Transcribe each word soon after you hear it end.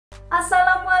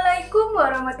Assalamualaikum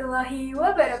warahmatullahi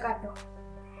wabarakatuh.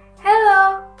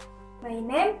 Hello, my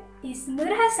name is Nur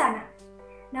Hasanah,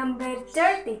 number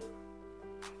 30.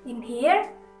 In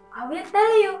here, I will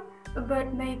tell you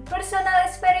about my personal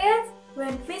experience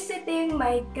when visiting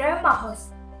my grandma's house.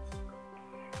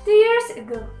 2 years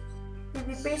ago, to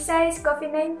be precise,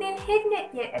 COVID-19 had not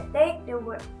yet attacked the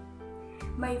world.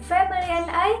 My family and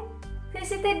I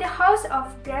visited the house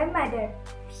of grandmother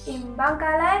in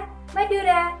Bangkalan,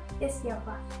 Madura, East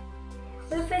Java.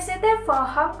 We visited for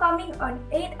homecoming on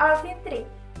 8 February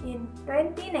in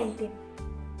 2019.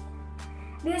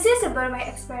 This is about my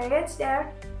experience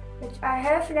there, which I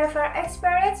have never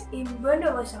experienced in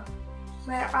Bondowoso,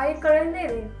 where I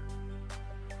currently live.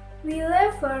 We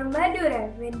left for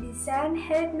Madura when the sun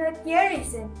had not yet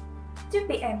risen, 2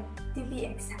 p.m. to be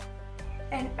exact,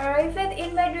 and arrived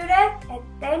in Madura at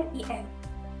 10 a.m.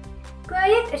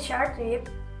 Quite a short trip,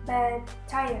 but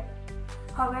tired.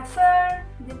 However,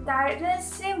 the tiredness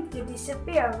seemed to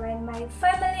disappear when my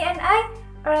family and I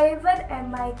arrived at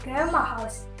my grandma's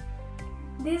house.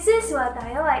 This is what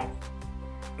I like.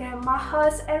 Grandma's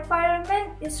house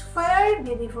environment is very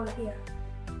beautiful here.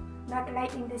 Not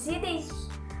like in the city.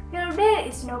 Here there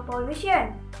is no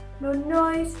pollution, no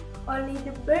noise, only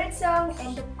the bird song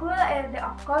and the cool air that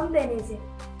accompanies it.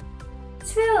 I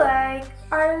feel like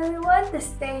I really want to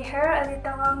stay here a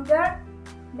little longer.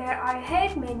 There I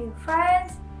had many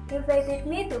friends, invited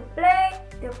me to play,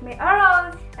 took me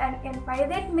around, and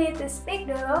invited me to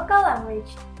speak the local language,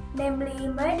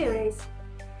 namely Madurese.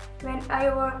 When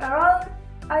I walk around,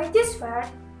 I just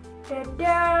felt that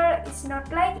there is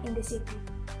not like in the city.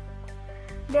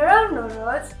 There are no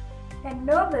roads and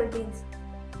no buildings,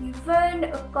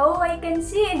 even a cow I can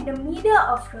see in the middle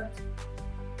of road.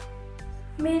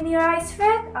 Many rice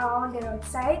fields around the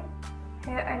roadside.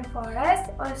 Hill and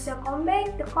forest also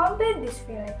combine to complete this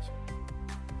village.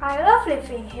 I love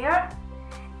living here.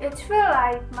 It feels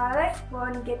like my legs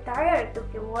won't get tired to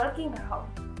keep walking around.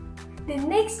 The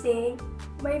next day,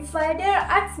 my father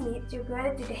asked me to go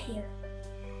to the hill.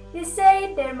 He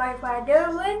said that my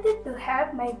father wanted to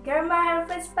help my grandma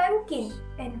harvest pumpkin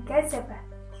and cassava.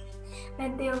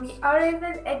 Until we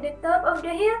arrived at the top of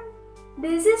the hill,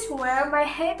 this is where my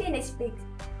happiness peaks.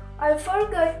 I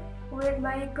forgot where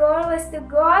my goal was to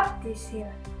go up this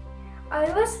hill. I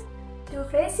was too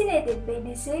fascinated by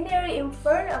the scenery in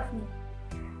front of me.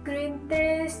 Green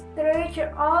trees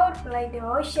stretched out like the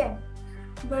ocean,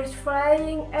 birds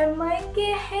flying and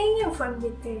monkey hanging from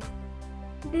the trees.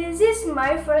 This is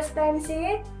my first time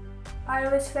seeing it.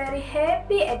 I was very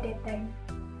happy at that time.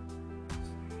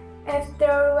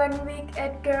 After 1 week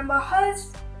at grandma's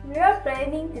house, we are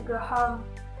planning to go home.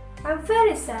 I'm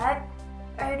very sad.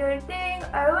 I don't think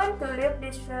I want to leave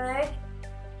this village,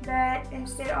 but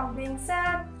instead of being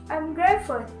sad, I'm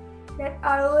grateful that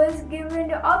I was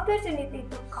given the opportunity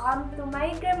to come to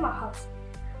my grandma's house.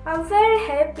 I'm very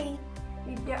happy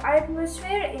with the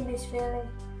atmosphere in this village,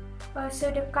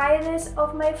 also the kindness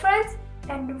of my friends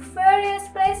and the various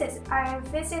places I have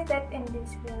visited in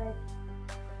this village.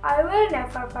 I will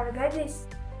never forget this,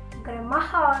 grandma's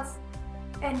house,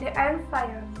 and the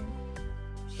environment.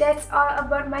 That's all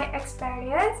about my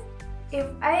experience. If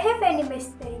I have any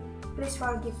mistake, please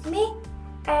forgive me.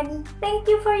 And thank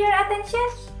you for your attention.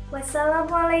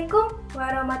 Wassalamualaikum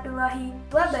warahmatullahi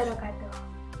wabarakatuh.